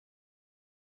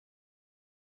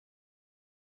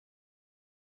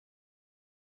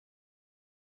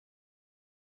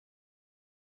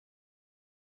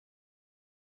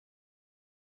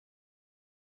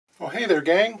Oh, hey there,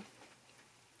 gang.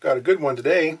 Got a good one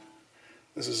today.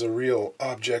 This is a real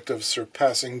object of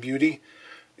surpassing beauty.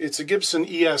 It's a Gibson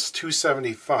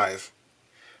ES275.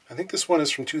 I think this one is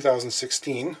from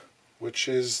 2016, which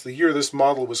is the year this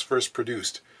model was first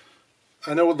produced.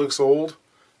 I know it looks old,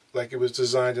 like it was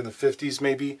designed in the 50s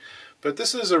maybe, but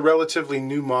this is a relatively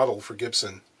new model for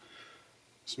Gibson.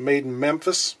 It's made in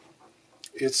Memphis.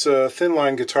 It's a thin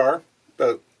line guitar,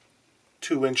 about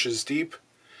 2 inches deep,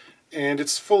 and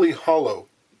it's fully hollow.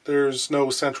 There's no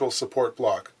central support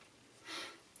block.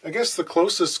 I guess the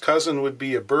closest cousin would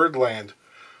be a Birdland,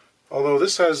 although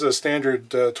this has a standard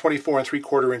 24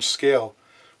 3/4 inch scale,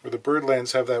 where the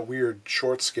Birdlands have that weird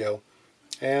short scale.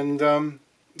 And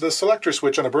the selector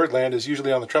switch on a Birdland is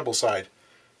usually on the treble side.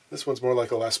 This one's more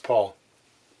like a Les Paul.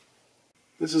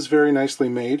 This is very nicely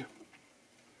made.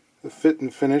 The fit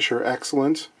and finish are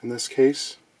excellent in this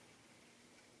case.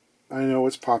 I know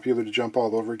it's popular to jump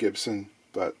all over Gibson,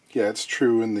 but yeah, it's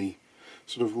true in the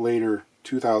sort of later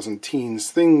 2000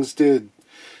 teens. Things did,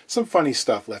 some funny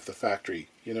stuff left the factory,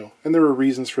 you know, and there were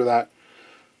reasons for that.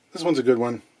 This one's a good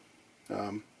one.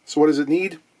 So what does it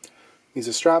need? It needs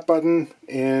a strap button,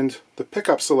 and the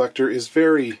pickup selector is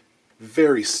very,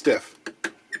 very stiff.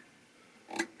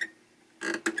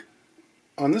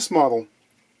 On this model,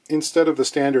 instead of the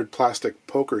standard plastic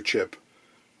poker chip,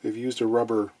 they've used a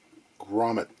rubber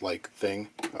grommet-like thing,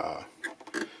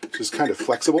 which is kind of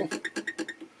flexible.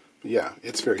 Yeah,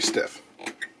 it's very stiff.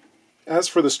 As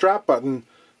for the strap button,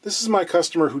 this is my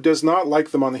customer who does not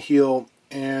like them on the heel,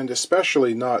 and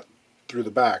especially not through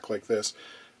the back like this.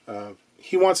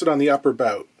 He wants it on the upper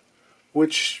bout,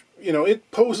 which, you know, it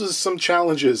poses some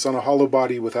challenges on a hollow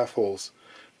body with F-holes,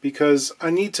 because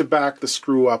I need to back the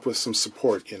screw up with some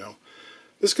support, you know.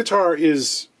 This guitar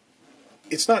is,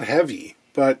 it's not heavy,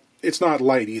 but it's not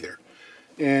light either.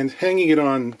 And hanging it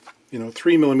on, you know,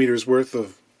 3 millimeters worth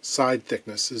of side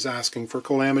thickness is asking for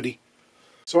calamity.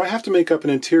 So I have to make up an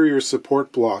interior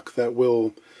support block that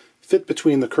will fit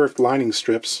between the curved lining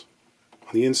strips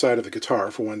on the inside of the guitar,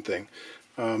 for one thing.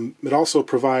 But also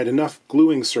provide enough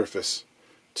gluing surface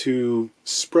to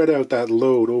spread out that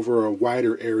load over a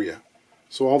wider area,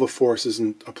 so all the force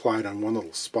isn't applied on one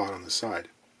little spot on the side.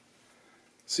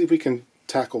 Let's see if we can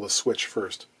tackle the switch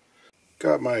first.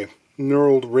 Got my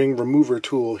knurled ring remover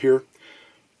tool here.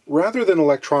 Rather than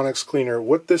electronics cleaner,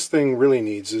 what this thing really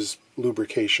needs is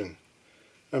lubrication.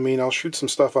 I mean, I'll shoot some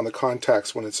stuff on the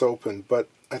contacts when it's open, but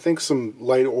I think some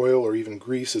light oil or even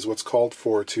grease is what's called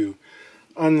for to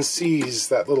unseize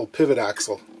that little pivot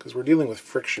axle, because we're dealing with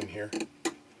friction here.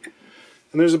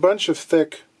 And there's a bunch of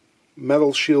thick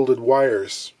metal shielded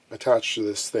wires attached to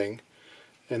this thing,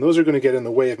 and those are going to get in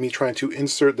the way of me trying to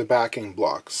insert the backing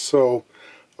blocks. So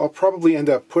I'll probably end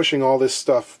up pushing all this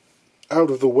stuff out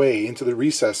of the way into the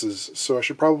recesses, so I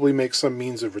should probably make some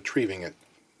means of retrieving it.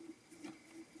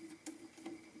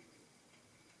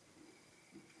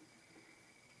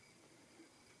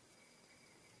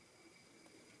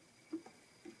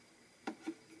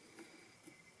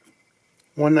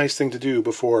 One nice thing to do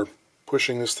before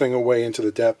pushing this thing away into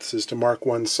the depths is to mark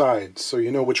one side, so you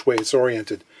know which way it's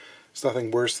oriented. It's nothing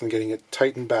worse than getting it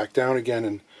tightened back down again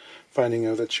and finding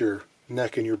out that your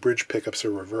neck and your bridge pickups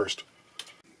are reversed.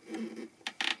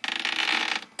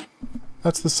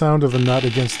 That's the sound of a nut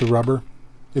against the rubber.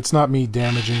 It's not me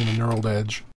damaging the knurled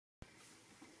edge.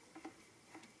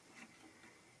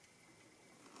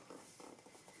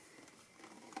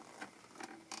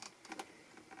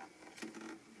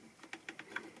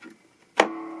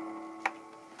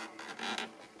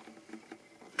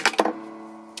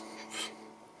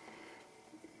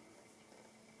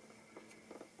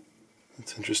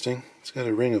 That's interesting. It's got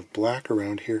a ring of black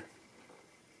around here.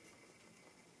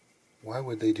 Why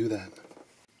would they do that?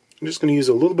 I'm just going to use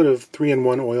a little bit of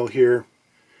 3-in-1 oil here.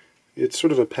 It's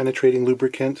sort of a penetrating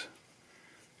lubricant.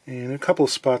 And a couple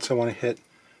of spots I want to hit.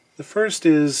 The first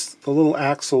is the little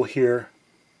axle here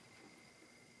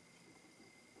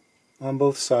on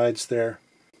both sides there.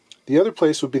 The other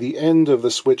place would be the end of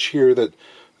the switch here that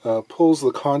pulls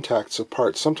the contacts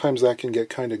apart. Sometimes that can get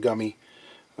kind of gummy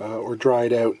or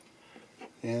dried out.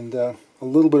 And a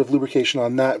little bit of lubrication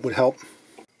on that would help.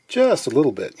 Just a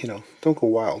little bit, you know, don't go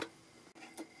wild.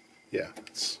 Yeah,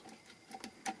 let's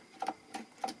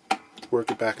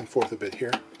work it back and forth a bit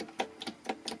here.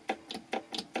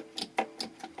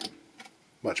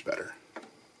 Much better.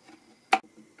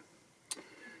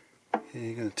 Okay,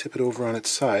 you're going to tip it over on its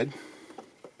side.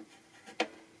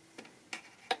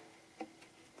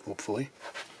 Hopefully.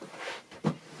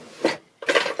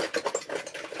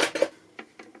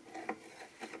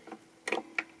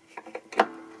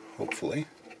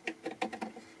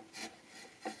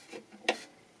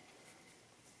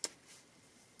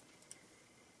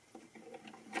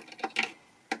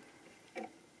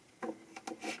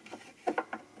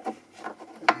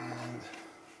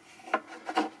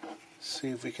 See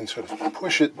if we can sort of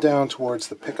push it down towards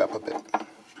the pickup a bit.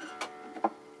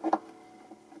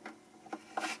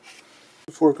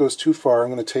 Before it goes too far, I'm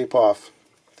going to tape off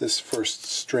this first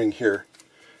string here,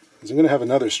 because I'm going to have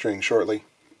another string shortly.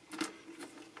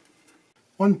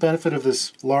 One benefit of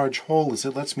this large hole is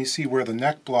it lets me see where the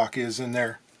neck block is in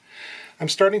there. I'm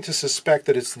starting to suspect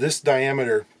that it's this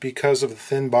diameter because of the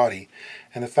thin body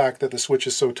and the fact that the switch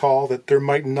is so tall that there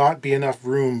might not be enough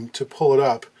room to pull it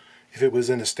up if it was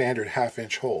in a standard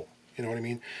half-inch hole. You know what I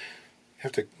mean? You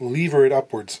have to lever it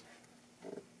upwards.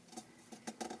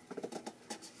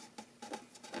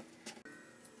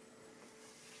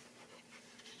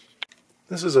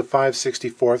 This is a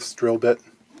 5/64 drill bit.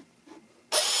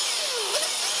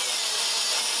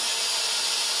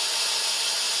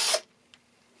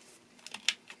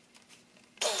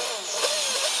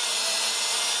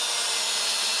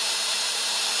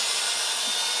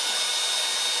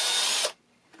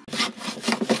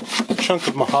 Chunk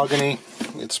of mahogany.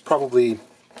 It's probably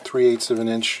 3/8 of an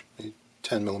inch,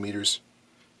 10 millimeters.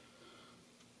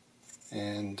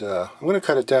 And I'm going to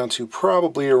cut it down to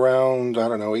probably around, I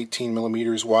don't know, 18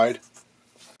 millimeters wide.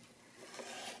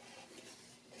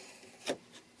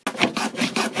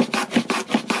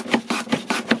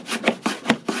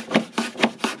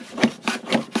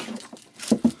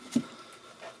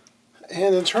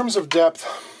 And in terms of depth,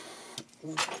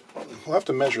 we'll have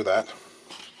to measure that.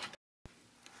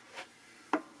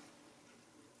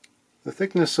 The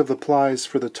thickness of the plies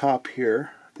for the top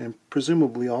here, and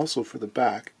presumably also for the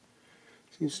back,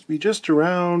 seems to be just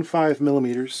around 5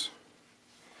 millimeters.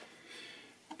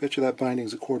 Bet you that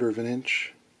binding's 1/4 of an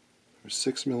inch, or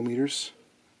 6 millimeters.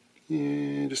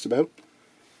 Yeah, just about.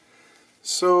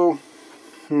 So,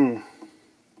 if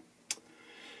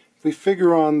we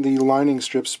figure on the lining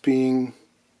strips being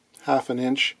 1/2 an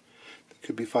inch, that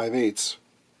could be 5/8.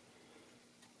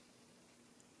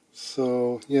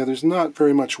 So, yeah, there's not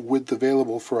very much width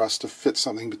available for us to fit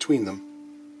something between them.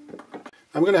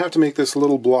 I'm going to have to make this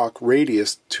little block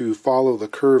radius to follow the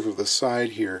curve of the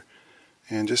side here.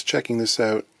 And just checking this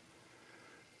out,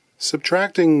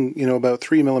 subtracting, about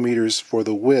 3 millimeters for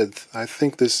the width, I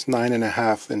think this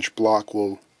 9.5 inch block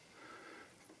will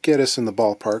get us in the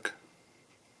ballpark.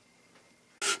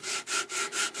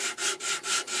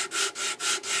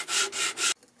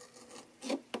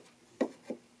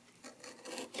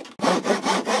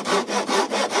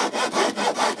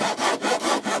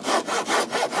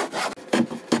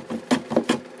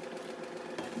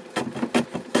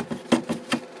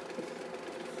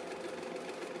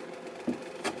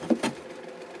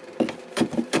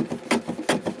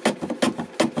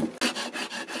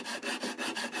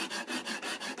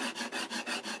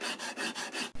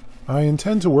 I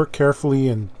intend to work carefully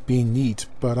and be neat,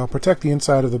 but I'll protect the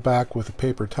inside of the back with a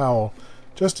paper towel,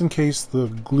 just in case the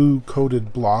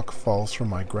glue-coated block falls from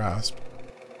my grasp.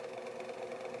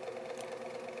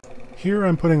 Here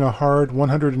I'm putting a hard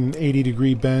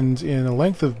 180-degree bend in a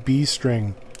length of B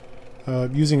string,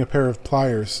 using a pair of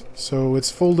pliers, so it's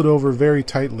folded over very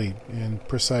tightly and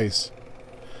precise.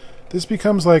 This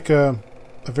becomes like a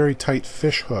very tight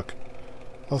fish hook.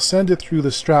 I'll send it through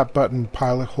the strap button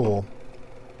pilot hole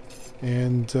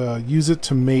and use it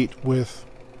to mate with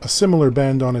a similar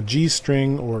bend on a G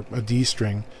string or a D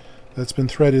string that's been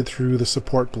threaded through the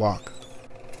support block.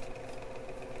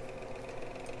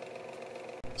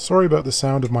 Sorry about the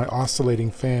sound of my oscillating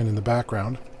fan in the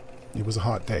background. It was a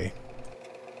hot day.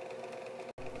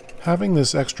 Having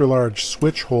this extra large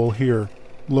switch hole here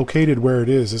located where it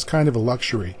is kind of a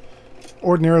luxury.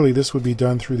 Ordinarily this would be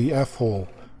done through the F hole,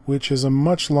 which is a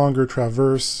much longer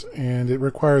traverse and it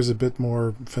requires a bit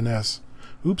more finesse.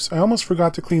 Oops, I almost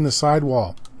forgot to clean the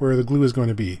sidewall where the glue is going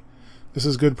to be. This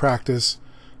is good practice,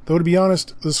 though to be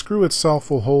honest, the screw itself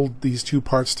will hold these two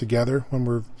parts together when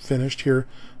we're finished here.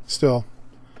 Still,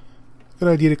 good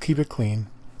idea to keep it clean.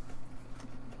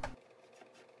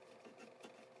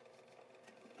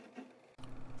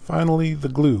 Finally, the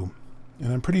glue,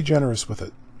 and I'm pretty generous with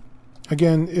it.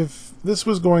 Again, if this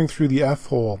was going through the F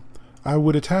hole, I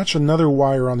would attach another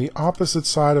wire on the opposite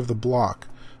side of the block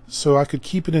so I could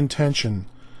keep it in tension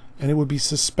and it would be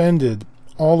suspended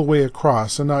all the way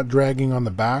across and not dragging on the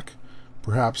back,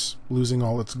 perhaps losing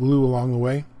all its glue along the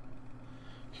way.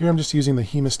 Here I'm just using the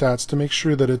hemostats to make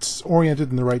sure that it's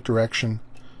oriented in the right direction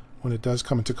when it does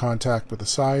come into contact with the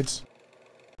sides.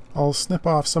 I'll snip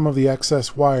off some of the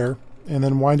excess wire and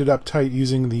then wind it up tight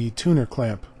using the tuner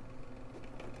clamp.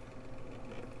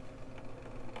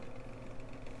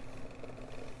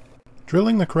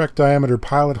 Drilling the correct diameter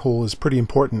pilot hole is pretty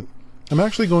important. I'm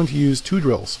actually going to use 2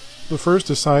 drills. The first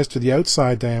is sized to the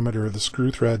outside diameter of the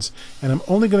screw threads, and I'm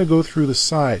only going to go through the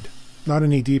side, not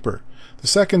any deeper. The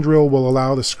second drill will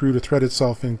allow the screw to thread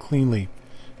itself in cleanly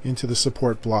into the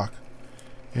support block.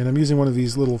 And I'm using one of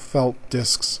these little felt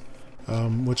discs,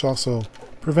 which also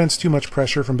prevents too much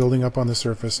pressure from building up on the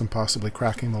surface and possibly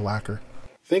cracking the lacquer.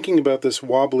 Thinking about this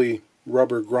wobbly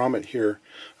rubber grommet here,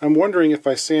 I'm wondering if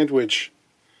I sandwich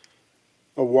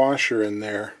a washer in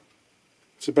there.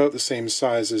 It's about the same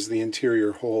size as the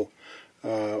interior hole.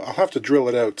 I'll have to drill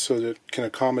it out so that it can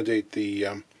accommodate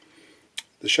the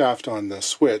shaft on the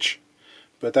switch,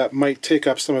 but that might take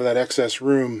up some of that excess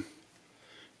room,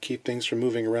 keep things from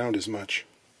moving around as much.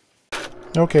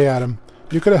 Okay, Adam,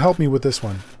 you could have helped me with this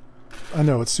one. I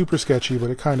know it's super sketchy, but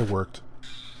it kind of worked.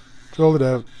 Drilled it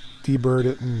out, deburred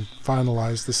it, and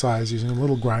finalized the size using a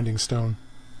little grinding stone.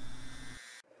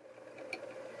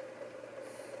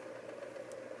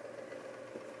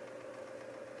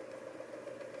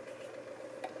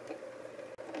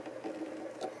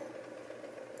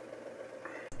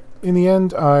 In the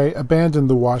end, I abandoned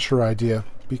the washer idea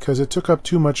because it took up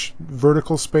too much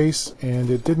vertical space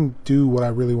and it didn't do what I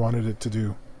really wanted it to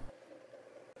do.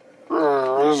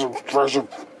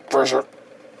 Pressure.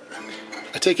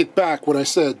 I take it back what I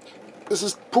said. This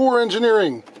is poor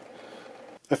engineering.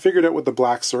 I figured out what the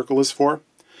black circle is for.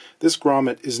 This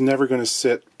grommet is never going to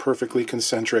sit perfectly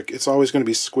concentric. It's always going to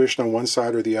be squished on one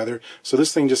side or the other, so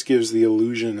this thing just gives the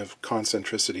illusion of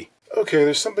concentricity. Okay,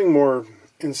 there's something more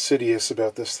insidious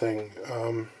about this thing.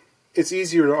 It's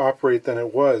easier to operate than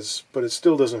it was, but it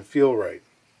still doesn't feel right.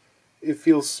 It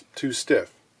feels too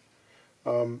stiff.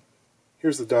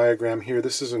 Here's the diagram here.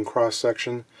 This is in cross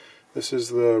section. This is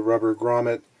the rubber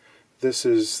grommet. This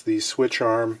is the switch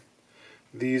arm.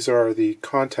 These are the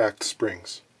contact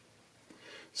springs.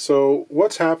 So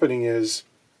what's happening is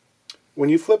when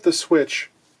you flip the switch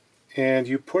and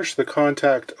you push the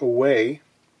contact away,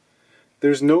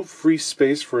 there's no free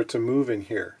space for it to move in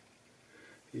here.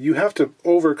 You have to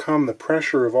overcome the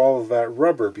pressure of all of that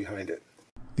rubber behind it.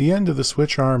 The end of the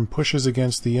switch arm pushes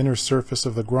against the inner surface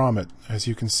of the grommet, as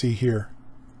you can see here.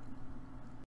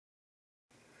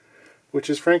 Which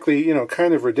is frankly,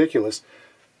 kind of ridiculous.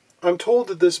 I'm told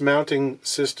that this mounting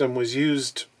system was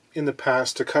used in the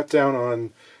past to cut down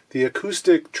on the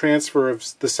acoustic transfer of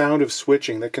the sound of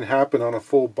switching that can happen on a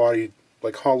full body,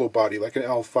 like hollow body, like an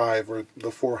L5 or the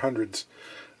 400s.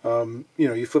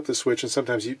 You flip the switch and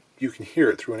sometimes you can hear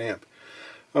it through an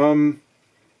amp.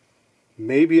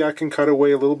 Maybe I can cut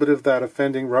away a little bit of that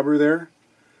offending rubber there,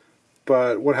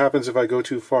 but what happens if I go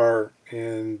too far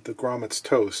and the grommet's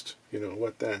toast?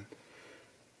 What then?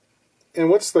 And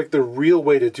what's like the real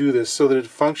way to do this so that it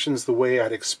functions the way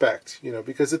I'd expect?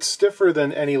 Because it's stiffer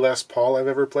than any Les Paul I've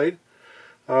ever played.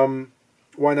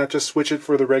 Why not just switch it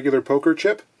for the regular poker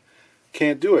chip?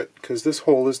 Can't do it because this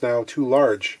hole is now too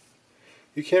large.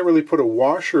 You can't really put a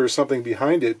washer or something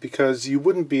behind it because you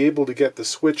wouldn't be able to get the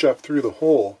switch up through the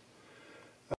hole.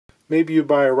 Maybe you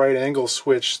buy a right angle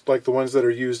switch like the ones that are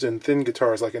used in thin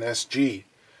guitars like an SG.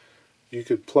 You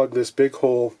could plug this big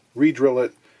hole, re-drill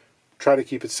it, try to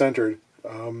keep it centered.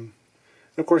 And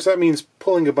of course that means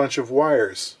pulling a bunch of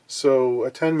wires, so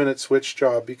a 10-minute switch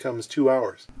job becomes 2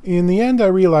 hours. In the end I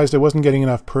realized I wasn't getting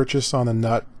enough purchase on the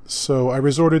nut, so I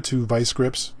resorted to vice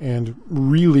grips and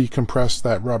really compressed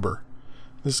that rubber.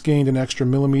 This gained an extra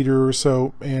millimeter or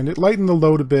so, and it lightened the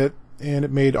load a bit, and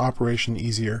it made operation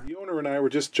easier. The owner and I were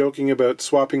just joking about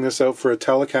swapping this out for a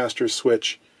Telecaster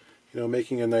switch,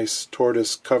 making a nice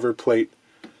tortoise cover plate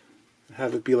and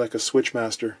have it be like a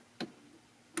Switchmaster.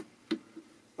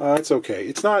 It's okay.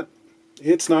 It's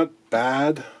not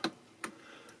bad.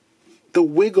 The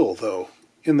wiggle, though,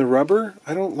 in the rubber,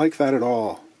 I don't like that at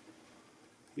all.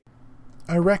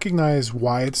 I recognize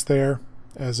why it's there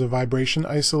as a vibration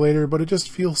isolator, but it just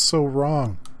feels so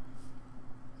wrong.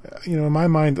 In my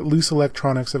mind, loose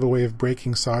electronics have a way of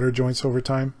breaking solder joints over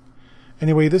time.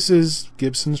 Anyway, this is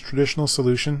Gibson's traditional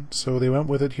solution, so they went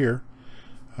with it here.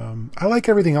 I like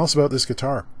everything else about this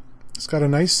guitar. It's got a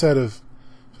nice set of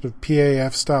sort of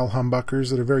PAF style humbuckers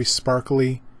that are very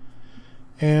sparkly,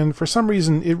 and for some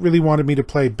reason it really wanted me to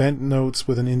play bent notes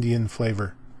with an Indian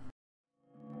flavor.